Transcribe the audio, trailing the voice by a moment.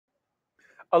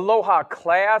Aloha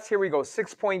class, here we go.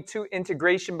 6.2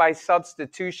 integration by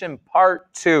substitution,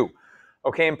 part 2.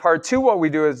 Okay, in part 2 what we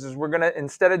do is we're going to,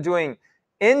 instead of doing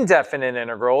indefinite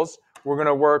integrals, we're going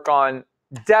to work on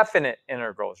definite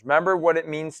integrals. Remember what it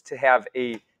means to have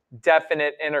a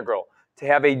definite integral. To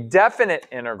have a definite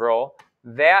integral,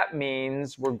 that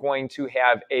means we're going to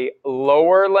have a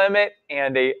lower limit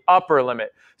and a upper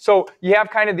limit. So you have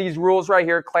kind of these rules right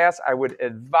here, class. I would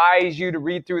advise you to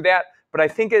read through that. But I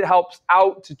think it helps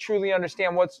out to truly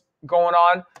understand what's going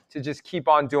on, to just keep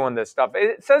on doing this stuff.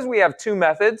 It says we have two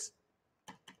methods,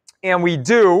 and we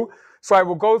do. So I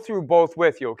will go through both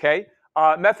with you, okay?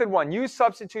 Method 1, use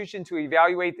substitution to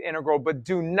evaluate the integral, but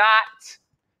do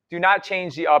not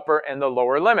change the upper and the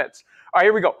lower limits. All right,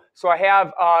 here we go. So I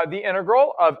have the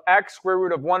integral of x square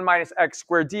root of 1 minus x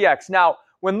squared dx. Now,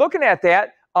 when looking at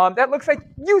that, that looks like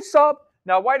u sub.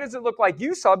 Now, why does it look like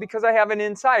u sub? Because I have an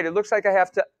inside. It looks like I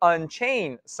have to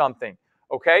unchain something,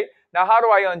 okay? Now, how do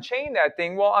I unchain that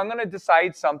thing? Well, I'm going to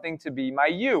decide something to be my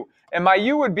u. And my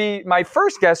u would be, my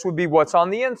first guess would be what's on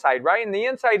the inside, right? And the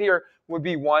inside here would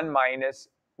be 1 minus,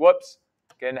 whoops,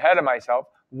 getting ahead of myself,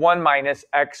 1 minus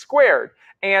x squared.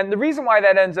 And the reason why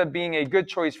that ends up being a good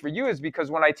choice for you is because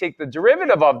when I take the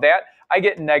derivative of that, I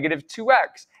get negative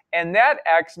 2x. And that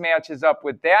x matches up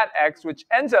with that x, which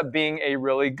ends up being a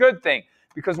really good thing.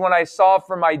 Because when I solve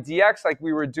for my dx, like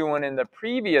we were doing in the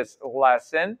previous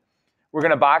lesson, we're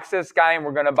going to box this guy and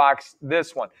we're going to box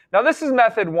this one. Now, this is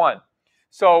method 1.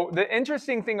 So the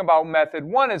interesting thing about method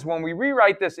 1 is when we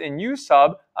rewrite this in u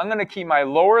sub, I'm going to keep my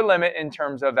lower limit in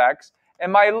terms of x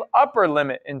and my upper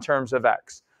limit in terms of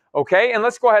x. Okay, and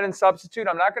let's go ahead and substitute.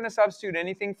 I'm not going to substitute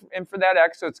anything in for that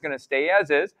x, so it's going to stay as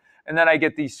is. And then I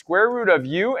get the square root of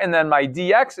u, and then my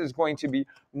dx is going to be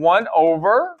 1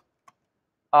 over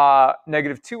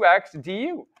negative 2x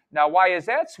du. Now, why is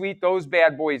that sweet? Those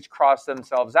bad boys cross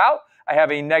themselves out. I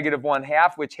have a negative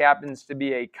 1/2, which happens to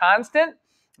be a constant.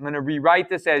 I'm going to rewrite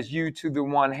this as u to the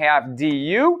 1/2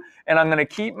 du, and I'm going to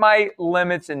keep my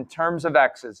limits in terms of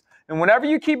x's. And whenever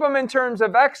you keep them in terms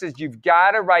of x's, you've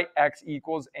got to write x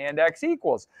equals and x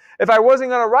equals. If I wasn't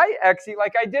going to write x,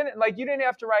 like you didn't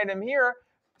have to write them here,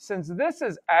 since this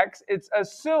is x, it's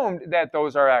assumed that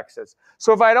those are x's.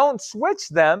 So if I don't switch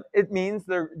them, it means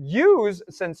they're u's,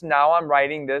 since now I'm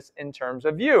writing this in terms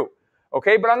of u.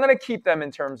 Okay, but I'm going to keep them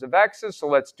in terms of x's, so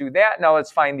let's do that. Now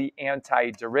let's find the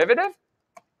antiderivative.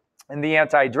 And the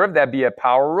antiderivative, that'd be a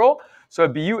power rule. So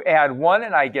it'd be u add 1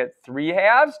 and I get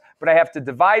 3/2, but I have to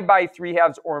divide by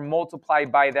 3/2 or multiply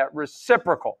by that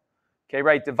reciprocal. Okay,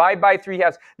 right, divide by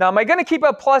 3/2. Now, am I going to keep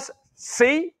a plus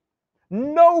c?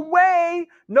 No way.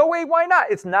 No way, why not?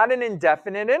 It's not an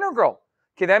indefinite integral.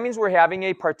 Okay, that means we're having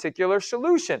a particular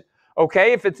solution.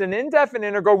 Okay, if it's an indefinite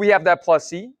integral, we have that plus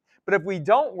c. But if we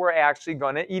don't, we're actually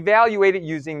going to evaluate it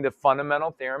using the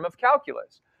fundamental theorem of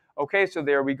calculus. Okay, so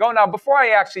there we go. Now, before I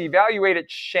actually evaluate it,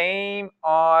 shame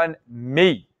on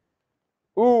me.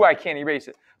 Ooh, I can't erase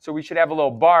it. So we should have a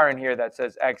little bar in here that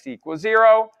says x equals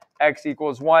 0, x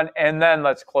equals 1, and then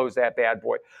let's close that bad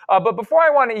boy. But before I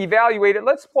want to evaluate it,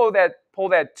 let's pull that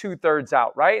 2/3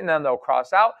 out, right? And then they'll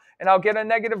cross out, and I'll get a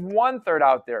negative 1/3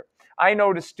 out there. I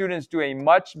notice students do a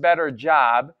much better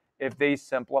job if they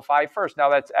simplify first. Now,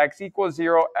 that's x equals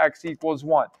 0, x equals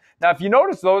 1. Now, if you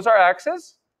notice, those are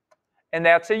x's, and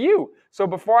that's a u. So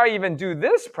before I even do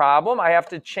this problem, I have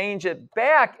to change it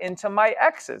back into my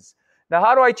x's. Now,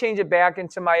 how do I change it back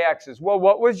into my x's? Well,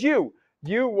 what was u?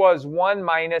 U was 1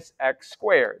 minus x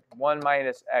squared. 1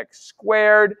 minus x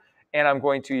squared. And I'm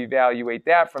going to evaluate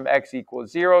that from x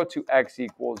equals 0 to x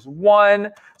equals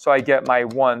 1. So I get my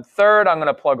 1/3. I'm going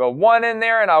to plug a 1 in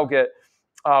there, and I'll get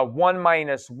 1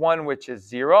 minus 1, which is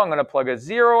 0. I'm going to plug a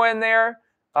 0 in there.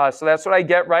 So that's what I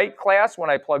get, right, class, when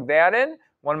I plug that in.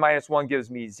 1 minus 1 gives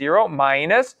me 0,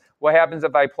 minus, what happens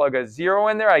if I plug a 0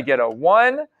 in there? I get a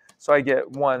 1. So I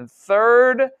get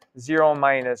 1/3, 0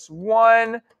 minus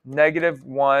 1, negative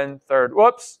 1/3.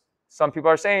 Whoops. Some people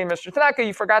are saying, Mr. Tanaka,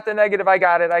 you forgot the negative. I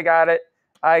got it.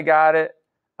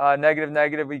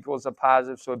 Negative equals a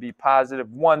positive, so it'd be positive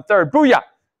 1/3. Booyah!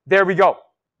 There we go.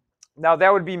 Now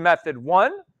that would be method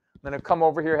 1. I'm going to come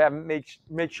over here,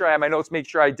 make sure I have my notes, make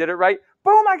sure I did it right.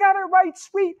 Boom, I got it right.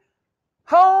 Sweet.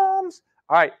 Holmes.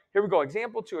 All right, here we go.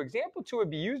 Example 2. Example 2 would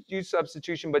be use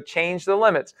substitution, but change the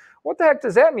limits. What the heck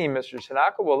does that mean, Mr.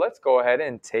 Tanaka? Well, let's go ahead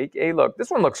and take a look.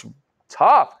 This one looks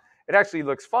tough. It actually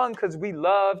looks fun because we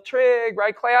love trig,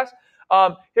 right, class?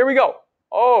 Here we go.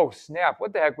 Oh, snap.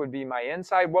 What the heck would be my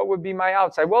inside? What would be my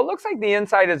outside? Well, it looks like the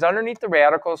inside is underneath the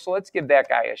radical, so let's give that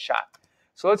guy a shot.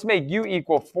 So let's make u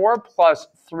equal 4 plus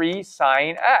 3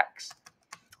 sine x.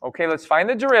 Okay, let's find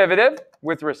the derivative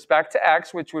with respect to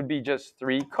x, which would be just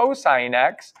 3 cosine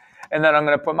x. And then I'm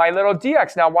going to put my little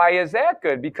dx. Now, why is that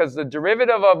good? Because the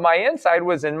derivative of my inside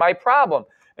was in my problem.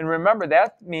 And remember,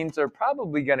 that means they're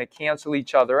probably going to cancel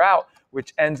each other out,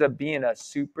 which ends up being a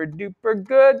super duper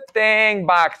good thing.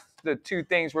 Box the two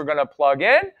things we're going to plug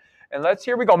in. And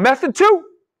here we go. Method 2,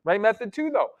 right? Method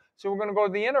 2, though. So we're going to go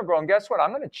to the integral. And guess what?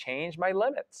 I'm going to change my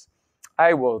limits.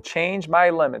 I will change my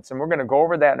limits. And we're going to go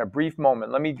over that in a brief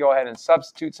moment. Let me go ahead and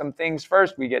substitute some things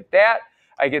first. We get that.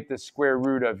 I get the square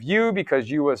root of u because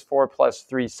u was 4 plus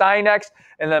 3 sine x.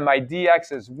 And then my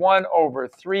dx is 1 over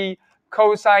 3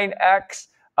 cosine x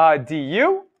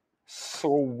du.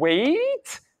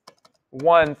 Sweet.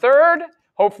 1/3.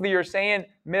 Hopefully you're saying,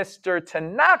 Mr.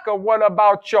 Tanaka, what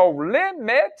about your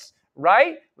limits?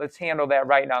 Right? Let's handle that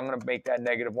right now. I'm going to make that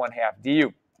negative 1/2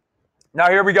 du. Now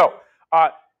here we go.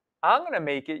 I'm going to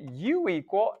make it u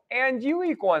equal and u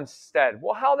equal instead.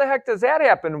 Well, how the heck does that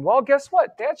happen? Well, guess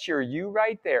what? That's your u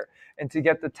right there. And to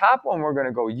get the top one, we're going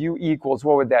to go u equals,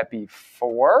 what would that be?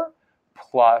 4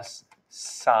 plus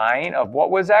sine of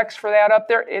what was x for that up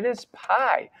there? It is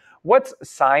pi. What's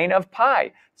sine of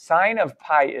pi? Sine of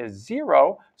pi is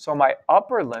 0, so my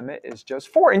upper limit is just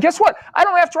 4. And guess what? I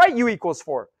don't have to write u equals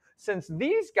 4. Since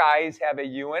these guys have a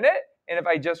u in it, and if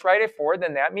I just write it 4,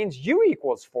 then that means u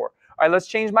equals 4. All right, let's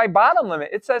change my bottom limit.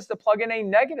 It says to plug in a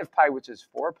negative pi, which is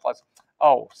 4 plus,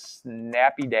 oh,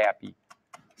 snappy dappy.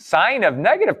 Sine of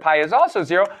negative pi is also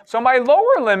 0, so my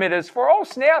lower limit is 4. Oh,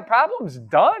 snap, problem's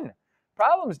done.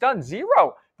 Problem's done,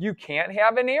 0. You can't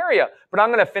have an area. But I'm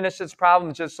going to finish this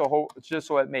problem just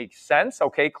so it makes sense,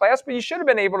 okay, class? But you should have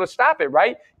been able to stop it,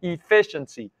 right?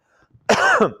 Efficiency.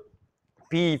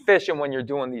 Be efficient when you're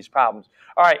doing these problems.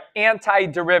 All right,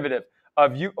 antiderivative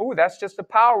of u. Oh, that's just a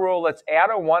power rule. Let's add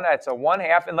a 1. That's a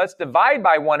 1/2. And let's divide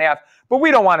by 1/2. But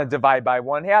we don't want to divide by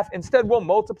 1/2. Instead, we'll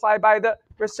multiply by the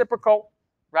reciprocal,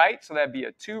 right? So that'd be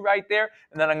a 2 right there.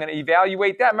 And then I'm going to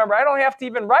evaluate that. Remember, I don't have to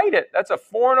even write it. That's a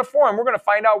 4 and a 4. And we're going to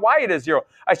find out why it is 0.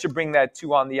 I should bring that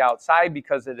 2 on the outside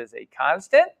because it is a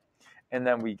constant. And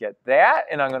then we get that.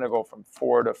 And I'm going to go from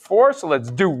 4 to 4. So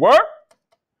let's do work.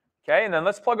 Okay, and then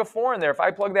let's plug a 4 in there. If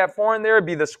I plug that 4 in there, it'd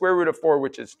be the square root of 4,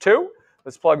 which is 2.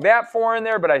 Let's plug that 4 in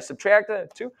there, but I subtracted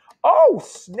 2. Oh,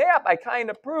 snap, I kind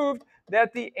of proved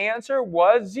that the answer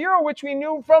was 0, which we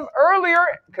knew from earlier,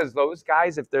 because those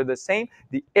guys, if they're the same,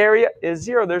 the area is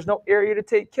 0. There's no area to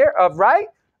take care of, right?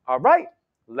 All right,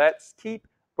 let's keep,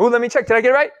 oh, let me check. Did I get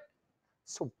it right?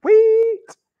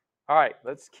 Sweet. All right,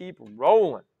 let's keep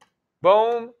rolling.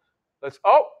 Boom.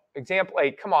 Example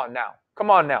 8. Come on now. Come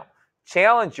on now.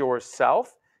 Challenge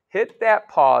yourself. Hit that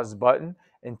pause button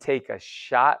and take a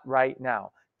shot right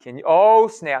now. Can you? Oh,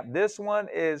 snap. This one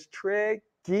is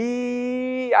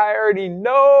tricky. I already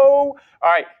know.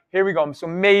 All right, here we go. So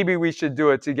maybe we should do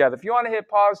it together. If you want to hit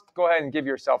pause, go ahead and give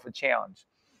yourself a challenge.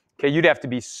 Okay, you'd have to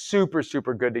be super,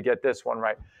 super good to get this one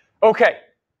right. Okay.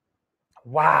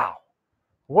 Wow.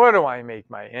 What do I make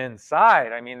my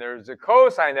inside? I mean, there's a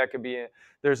cosine that could be in.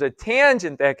 There's a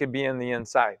tangent that could be in the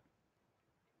inside.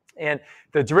 And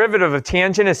the derivative of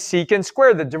tangent is secant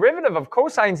squared. The derivative of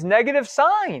cosine is negative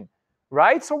sine,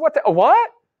 right? So what?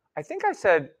 I think I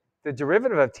said the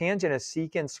derivative of tangent is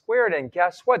secant squared. And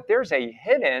guess what? There's a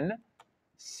hidden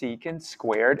secant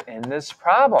squared in this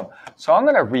problem. So I'm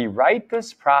going to rewrite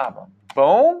this problem.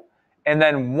 Boom. And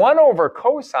then 1 over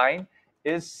cosine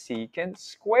is secant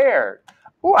squared.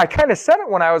 Ooh, I kind of said it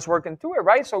when I was working through it,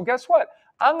 right? So guess what?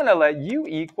 I'm going to let u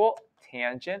equal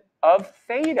tangent of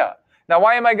theta. Now,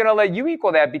 why am I going to let u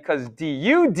equal that? Because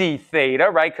du d theta,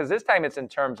 right, because this time it's in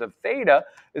terms of theta,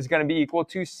 is going to be equal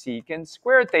to secant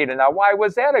squared theta. Now, why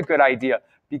was that a good idea?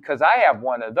 Because I have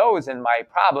one of those in my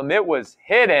problem. It was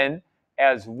hidden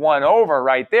as 1 over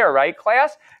right there, right,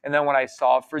 class? And then when I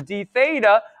solve for d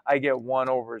theta, I get 1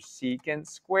 over secant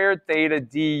squared theta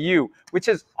du, which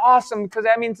is awesome because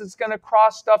that means it's going to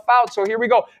cross stuff out. So here we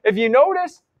go. If you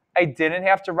notice, I didn't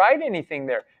have to write anything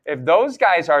there. If those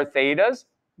guys are thetas,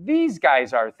 these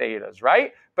guys are thetas,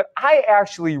 right? But I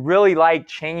actually really like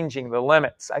changing the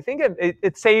limits. I think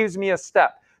it saves me a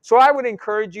step. So I would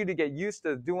encourage you to get used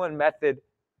to doing method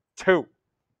 2.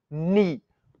 Ni,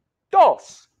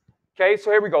 dos. Okay, so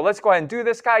here we go. Let's go ahead and do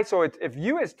this, guy. So if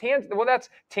u is tangent, well, that's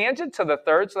tangent to the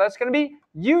third, so that's going to be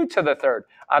u to the third.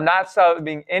 I'm not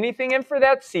subbing anything in for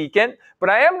that secant, but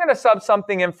I am going to sub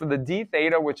something in for the d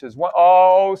theta, which is 1.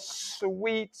 Oh,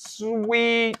 sweet,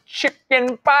 sweet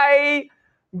chicken pie.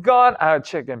 Gone.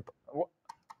 Chicken.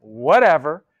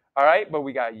 Whatever. All right, but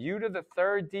we got u to the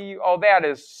third du. Oh, that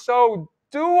is so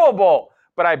doable.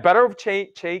 But I better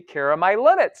take care of my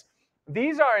limits.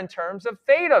 These are in terms of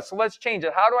theta, so let's change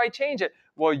it. How do I change it?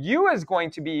 Well, u is going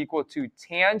to be equal to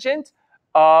tangent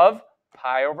of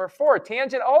pi over 4.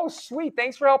 Tangent, oh, sweet.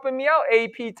 Thanks for helping me out,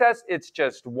 AP test. It's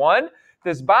just 1.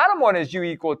 This bottom one is u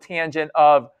equal tangent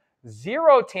of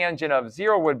 0. Tangent of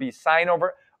 0 would be sine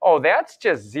over, oh, that's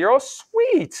just 0.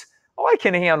 Sweet. Oh, I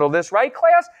can handle this, right,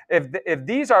 class?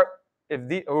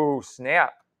 Oh,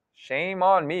 snap. Shame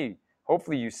on me.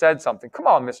 Hopefully you said something. Come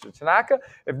on, Mr. Tanaka.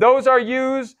 If those are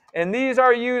u's and these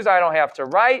are u's, I don't have to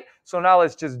write. So now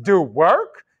let's just do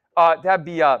work. That'd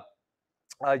be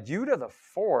u to the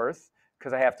 4th,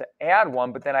 because I have to add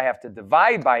 1, but then I have to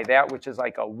divide by that, which is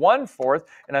like a 1/4,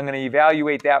 and I'm going to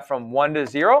evaluate that from 1 to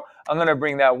 0. I'm going to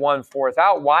bring that 1/4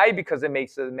 out. Why? Because it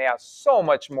makes the math so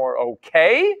much more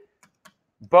okay.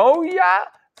 Booyah!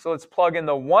 So let's plug in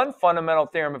the 1 fundamental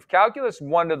theorem of calculus,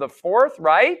 1 to the 4th,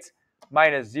 right?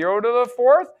 Minus 0 to the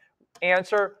 4th.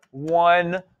 Answer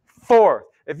 1/4.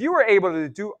 If you were able to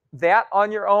do that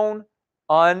on your own,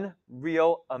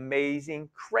 unreal, amazing,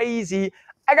 crazy.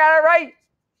 I got it right.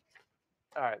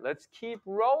 All right, let's keep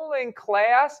rolling,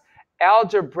 class.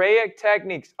 Algebraic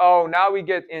techniques. Oh, now we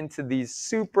get into these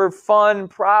super fun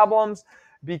problems,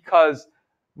 because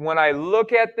when I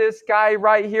look at this guy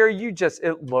right here,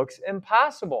 it looks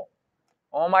impossible.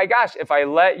 Oh my gosh, if I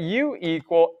let u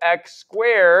equal x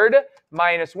squared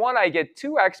minus 1, I get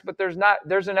 2x, but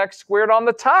there's an x squared on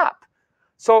the top.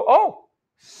 So, oh,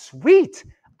 sweet.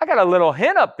 I got a little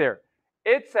hint up there.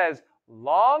 It says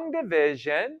long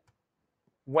division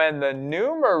when the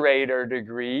numerator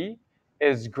degree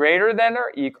is greater than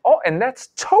or equal. Oh, and that's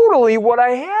totally what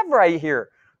I have right here,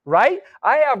 right?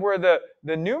 I have where the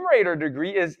numerator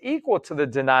degree is equal to the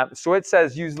denominator. So it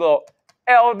says use little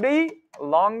LD,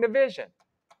 long division.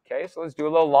 Okay, so let's do a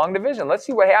little long division. Let's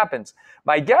see what happens.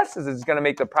 My guess is it's going to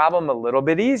make the problem a little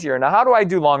bit easier. Now, how do I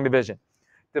do long division?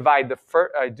 Divide the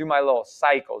first, I do my little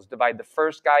cycles. Divide the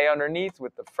first guy underneath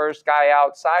with the first guy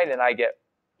outside, and I get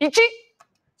ichi.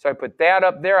 So I put that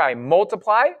up there. I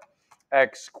multiply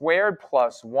x squared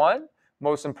plus 1.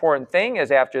 Most important thing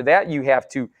is after that, you have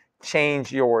to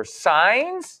change your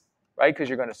signs, right? Because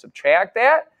you're going to subtract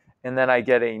that. And then I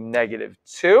get a negative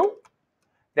 2.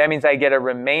 That means I get a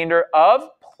remainder of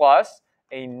plus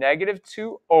a negative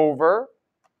 2 over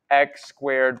x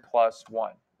squared plus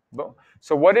 1. Boom.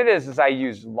 So what it is I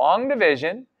use long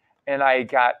division, and I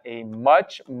got a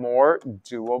much more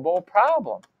doable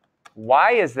problem.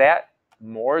 Why is that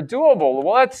more doable?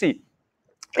 Well, let's see.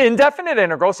 Indefinite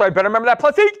integral, so I better remember that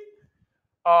plus e.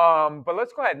 But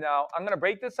let's go ahead now. I'm going to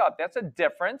break this up. That's a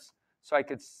difference. So I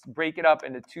could break it up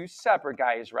into 2 separate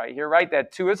guys right here, right?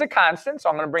 That 2 is a constant, so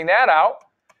I'm going to bring that out.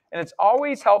 And it's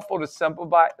always helpful to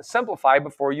simplify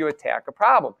before you attack a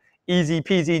problem. Easy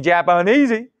peasy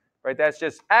Japanesey, right? That's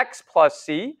just x plus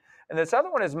c. And this other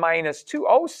one is minus 2.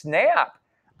 Oh, snap.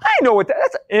 I know what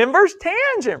that's inverse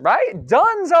tangent, right?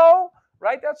 Dunzo,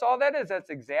 right? That's all that is. That's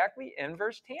exactly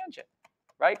inverse tangent,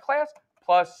 right, class?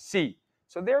 Plus c.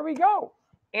 So there we go.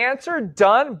 Answer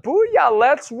done. Booyah,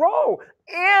 let's roll.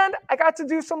 And I got to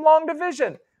do some long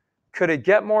division. Could it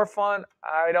get more fun?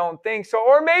 I don't think so.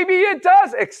 Or maybe it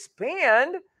does.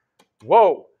 Expand.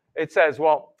 Whoa. It says,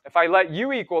 well, if I let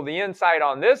u equal the inside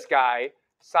on this guy,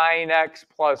 sine x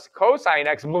plus cosine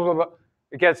x, blah, blah, blah,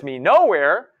 it gets me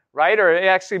nowhere, right? Or it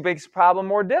actually makes the problem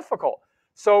more difficult.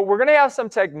 So we're going to have some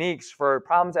techniques for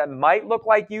problems that might look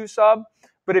like u sub,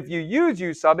 but if you use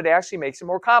u sub, it actually makes it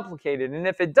more complicated. And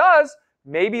if it does,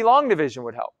 maybe long division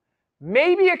would help.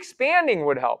 Maybe expanding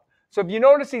would help. So if you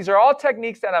notice, these are all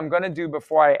techniques that I'm going to do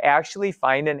before I actually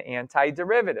find an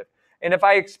antiderivative. And if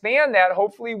I expand that,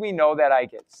 hopefully we know that I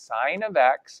get sine of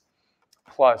x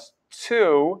plus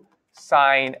 2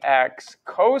 sine x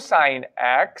cosine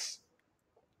x,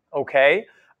 okay,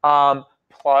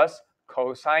 plus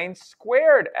cosine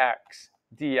squared x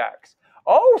dx.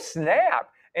 Oh,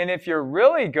 snap. And if you're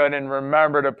really good and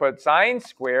remember to put sine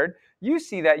squared, you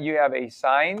see that you have a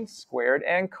sine squared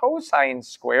and cosine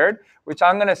squared, which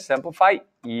I'm going to simplify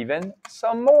even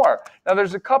some more. Now,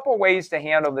 there's a couple ways to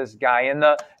handle this guy in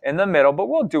the middle, but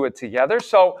we'll do it together.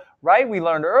 So, right, we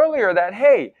learned earlier that,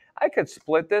 hey, I could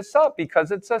split this up because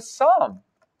it's a sum,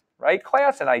 right,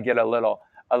 class? And I get a little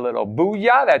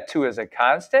booyah, that 2 is a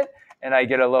constant, and I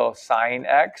get a little sine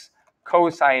x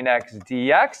cosine x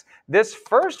dx. This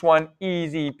first one,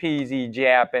 easy peasy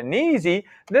Japanesey.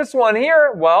 This one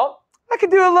here, well, I could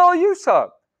do a little u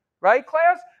sub, right,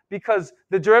 class? Because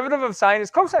the derivative of sine is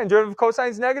cosine. Derivative of cosine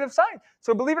is negative sine.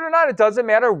 So believe it or not, it doesn't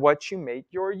matter what you make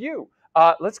your u.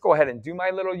 Let's go ahead and do my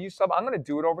little u sub. I'm going to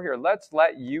do it over here. Let's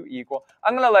let u equal.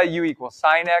 I'm going to let u equal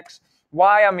sine x.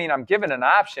 Why? I mean, I'm given an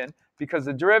option because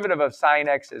the derivative of sine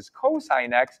x is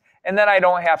cosine x, and then I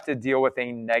don't have to deal with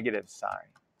a negative sign.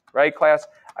 Right, class?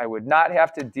 I would not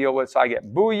have to deal with. So I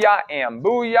get booyah and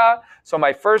booyah. So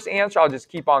my first answer, I'll just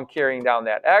keep on carrying down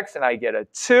that x, and I get a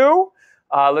 2.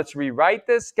 Let's rewrite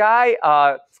this guy.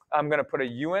 I'm going to put a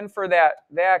u in for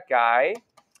that guy.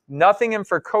 Nothing in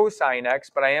for cosine x,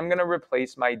 but I am going to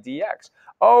replace my dx.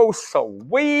 Oh,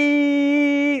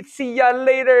 sweet. See ya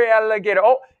later, alligator.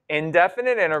 Oh,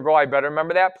 indefinite integral. I better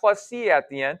remember that plus c at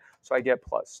the end. So I get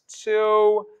plus 2.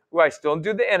 Ooh, I still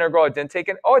do the integral. I didn't take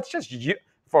it. Oh, it's just u.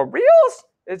 For reals?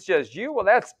 It's just u? Well,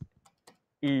 that's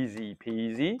easy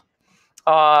peasy.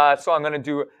 So I'm going to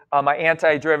do my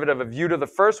antiderivative of u to the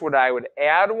first, I would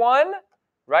add 1,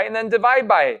 right? And then divide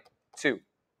by 2,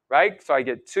 right? So I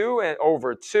get 2 and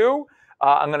over 2.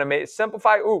 I'm going to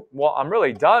simplify. Ooh, well, I'm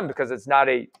really done because it's not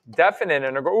a definite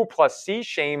integral. Ooh, plus c,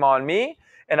 shame on me.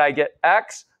 And I get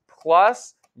x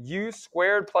plus u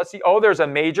squared plus c. Oh, there's a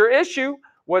major issue.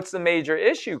 What's the major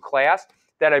issue, class?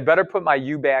 That I better put my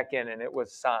u back in, and it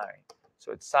was sine.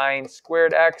 So it's sine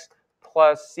squared x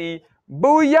plus c.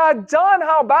 Booyah, done.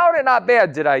 How about it? Not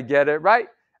bad. Did I get it right?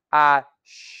 I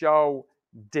sure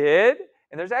did.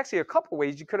 And there's actually a couple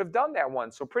ways you could have done that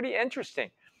one. So pretty interesting.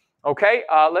 Okay,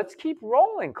 let's keep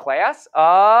rolling, class.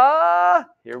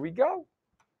 Here we go.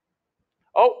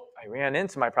 Oh, I ran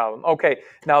into my problem. Okay,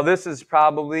 now this is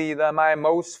probably my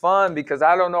most fun because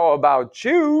I don't know about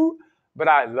you, but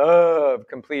I love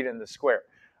completing the square.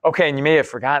 Okay, and you may have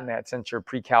forgotten that since your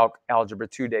pre-calc algebra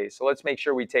 2 days. So let's make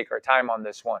sure we take our time on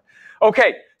this one.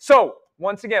 Okay, so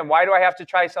once again, why do I have to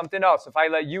try something else? If I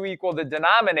let u equal the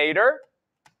denominator,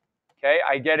 okay,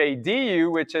 I get a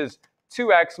du, which is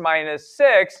 2x minus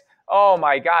 6. Oh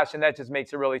my gosh, and that just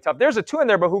makes it really tough. There's a 2 in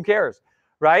there, but who cares,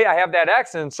 right? I have that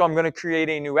x, and so I'm going to create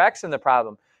a new x in the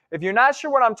problem. If you're not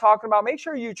sure what I'm talking about, make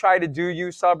sure you try to do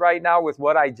u sub right now with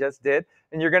what I just did,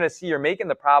 and you're going to see you're making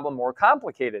the problem more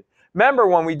complicated. Remember,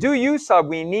 when we do u sub,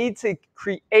 we need to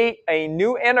create a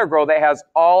new integral that has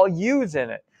all u's in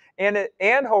it,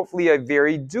 and hopefully a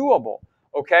very doable,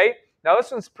 okay? Now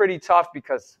this one's pretty tough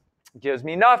because it gives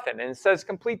me nothing, and it says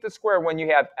complete the square when you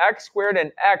have x squared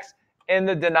and x in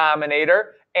the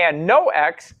denominator and no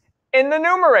x in the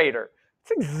numerator.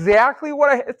 It's exactly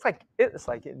what it's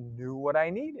like it knew what I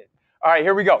needed. All right,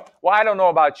 here we go. Well, I don't know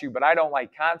about you, but I don't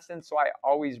like constants, so I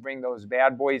always bring those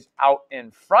bad boys out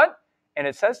in front. And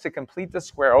it says to complete the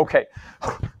square. Okay,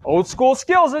 old school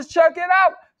skills. Let's check it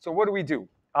out. So what do?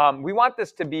 We want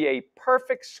this to be a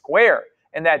perfect square,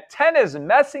 and that 10 is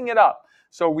messing it up.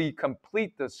 So we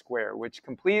complete the square, which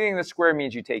completing the square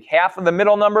means you take half of the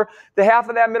middle number. The half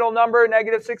of that middle number,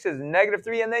 -6, is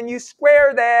 -3, and then you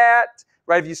square that,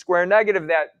 right? If you square negative,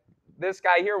 this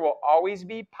guy here will always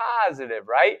be positive,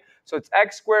 right? So it's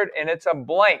x squared, and it's a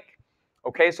blank.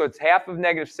 Okay, so it's half of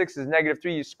 -6 is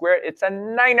 -3. You square it, it's a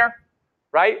 9er,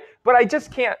 right? But I just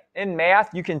can't. In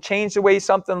math, you can change the way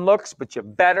something looks, but you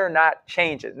better not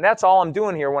change it. And that's all I'm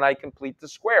doing here when I complete the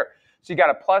square. So you got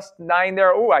a plus 9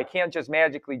 there. Oh, I can't just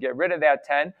magically get rid of that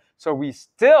 10. So we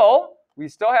still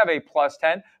have a plus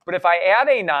 10. But if I add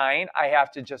a 9, I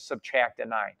have to just subtract a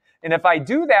 9. And if I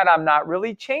do that, I'm not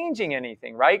really changing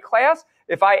anything, right, class?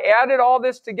 If I added all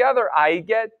this together, I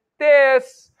get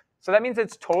this. So that means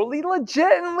it's totally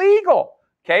legit and legal.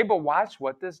 Okay, but watch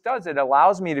what this does. It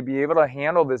allows me to be able to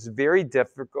handle this very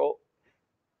difficult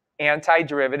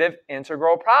antiderivative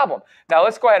integral problem. Now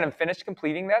let's go ahead and finish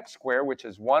completing that square, which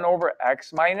is 1 over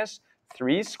x minus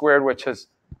 3 squared, which is,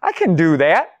 I can do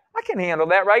that. I can handle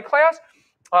that, right, class?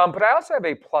 But I also have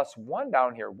a plus 1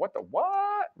 down here. What the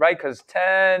what? Right, because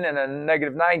 10 and a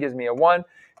 -9 gives me a 1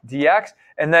 dx.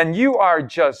 And then you are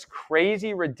just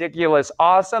crazy, ridiculous,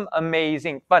 awesome,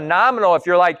 amazing, phenomenal. If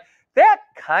you're like, that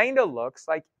kind of looks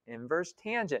like inverse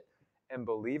tangent. And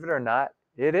believe it or not,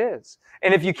 it is.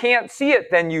 And if you can't see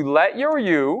it, then you let your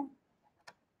u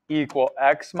equal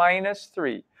x minus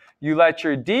 3. You let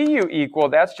your du equal,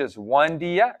 that's just 1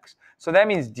 dx. So that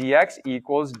means dx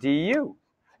equals du.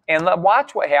 And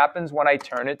watch what happens when I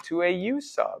turn it to a u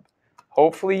sub.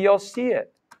 Hopefully you'll see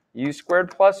it. U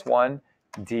squared plus 1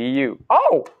 du.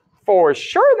 Oh, for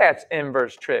sure that's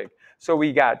inverse trig. So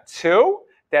we got 2.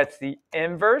 That's the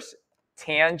inverse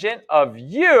tangent of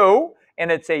u,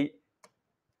 and it's a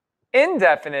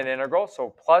indefinite integral, so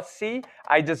plus c.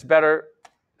 I just better,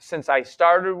 since I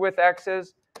started with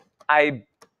x's, I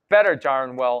better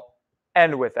darn well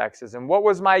end with x's. And what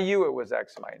was my u? It was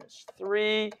x minus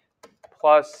 3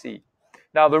 plus c.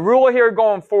 Now the rule here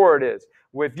going forward is,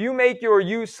 if you make your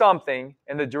u something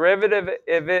and the derivative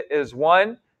of it is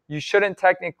 1, you shouldn't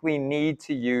technically need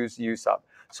to use u sub.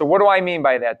 So what do I mean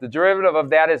by that? The derivative of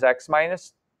that is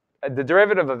the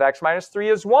derivative of x minus 3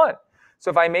 is 1. So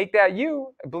if I make that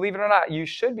u, believe it or not, you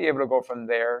should be able to go from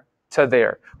there to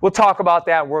there. We'll talk about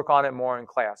that and work on it more in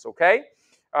class, okay?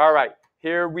 All right,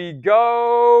 here we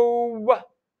go.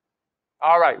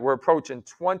 All right, we're approaching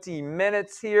 20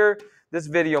 minutes here. This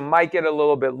video might get a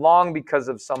little bit long because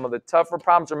of some of the tougher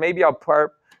problems, or maybe I'll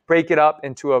break it up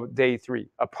into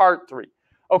a part three.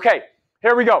 Okay,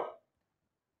 here we go.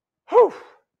 Whew.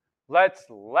 Let's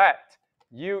let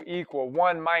u equal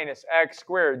 1 minus x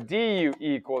squared du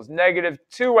equals negative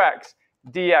 2x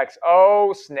dx.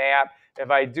 Oh, snap. If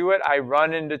I do it, I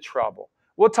run into trouble.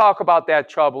 We'll talk about that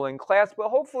trouble in class, but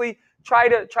hopefully try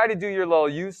to do your little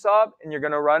u sub, and you're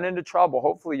going to run into trouble.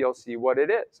 Hopefully you'll see what it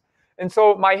is. And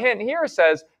so my hint here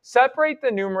says, separate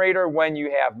the numerator when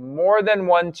you have more than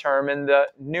one term in the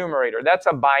numerator. That's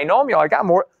a binomial. I got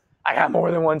more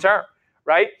than one term,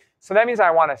 right? So that means I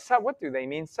want to what do they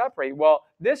mean separate? Well,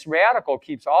 this radical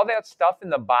keeps all that stuff in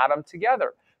the bottom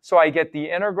together. So I get the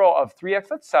integral of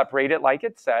 3x. Let's separate it like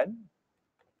it said.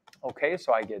 Okay,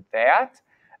 so I get that.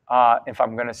 If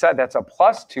I'm going to set, that's a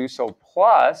plus 2, so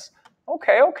plus.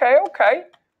 Okay.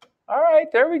 All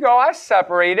right, there we go. I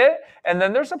separate it, and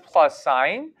then there's a plus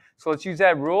sign. So let's use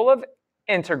that rule of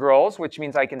integrals, which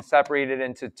means I can separate it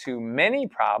into two mini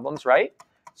problems, right?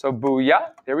 So booyah,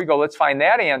 there we go. Let's find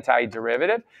that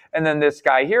antiderivative. And then this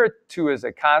guy here, 2 is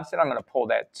a constant. I'm going to pull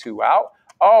that 2 out.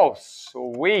 Oh,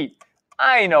 sweet.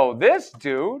 I know this,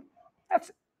 dude.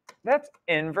 That's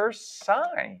inverse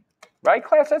sine. Right,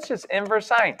 class? That's just inverse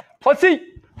sine. Plus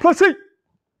e,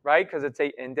 right? Because it's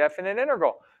an indefinite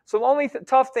integral. So the only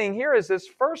tough thing here is this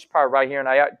first part right here.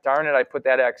 And darn it, I put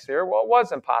that x here. Well, it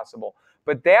wasn't possible.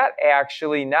 But that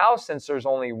actually, now since there's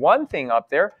only one thing up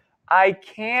there, I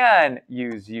can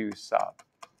use u sub.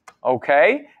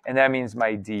 Okay? And that means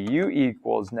my du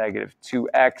equals negative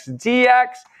 2x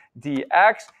dx.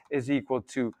 dx is equal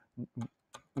to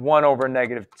 1 over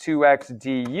negative 2x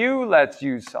du. Let's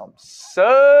use some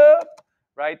sub,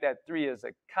 right? That 3 is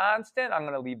a constant. I'm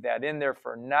going to leave that in there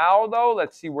for now, though.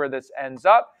 Let's see where this ends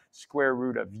up. Square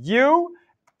root of u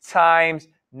times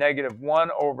negative 1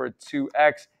 over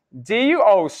 2x du.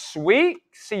 Oh, sweet.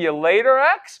 See you later,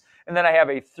 x. And then I have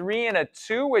a 3 and a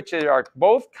 2, which are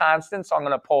both constants, so I'm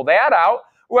going to pull that out.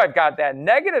 Ooh, I've got that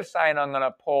negative sign I'm going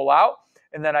to pull out.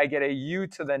 And then I get a u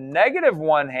to the negative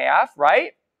 1/2,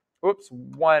 right? Oops,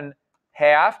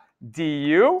 1/2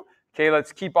 du. Okay,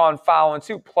 let's keep on following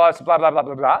suit. Plus blah, blah, blah,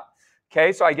 blah, blah.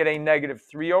 Okay, so I get a negative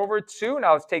 3 over 2.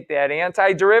 Now let's take that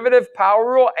antiderivative,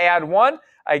 power rule, add 1.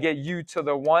 I get u to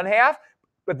the 1/2.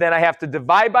 But then I have to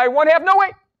divide by 1/2. No,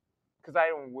 wait. Because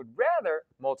I would rather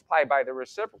multiply by the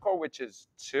reciprocal, which is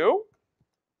 2.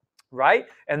 Right?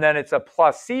 And then it's a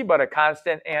plus c, but a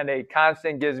constant. And a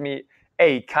constant gives me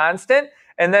a constant.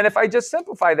 And then if I just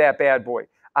simplify that bad boy,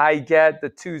 I get the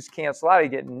 2's cancel out. I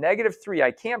get negative 3.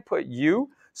 I can't put u.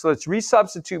 So let's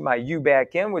resubstitute my u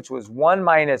back in, which was 1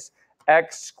 minus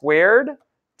x squared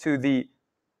to the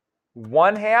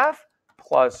 1/2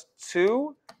 plus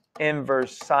 2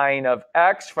 inverse sine of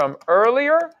x from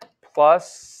earlier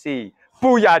plus c.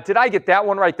 Booyah. Did I get that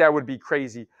one right? That would be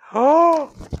crazy.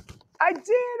 Oh, I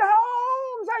did,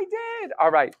 Holmes. I did.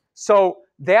 All right. So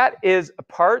that is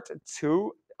part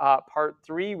 2. Part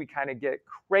 3, we kind of get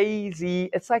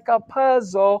crazy. It's like a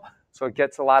puzzle, so it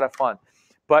gets a lot of fun.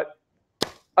 But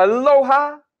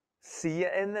aloha. See you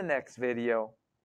in the next video.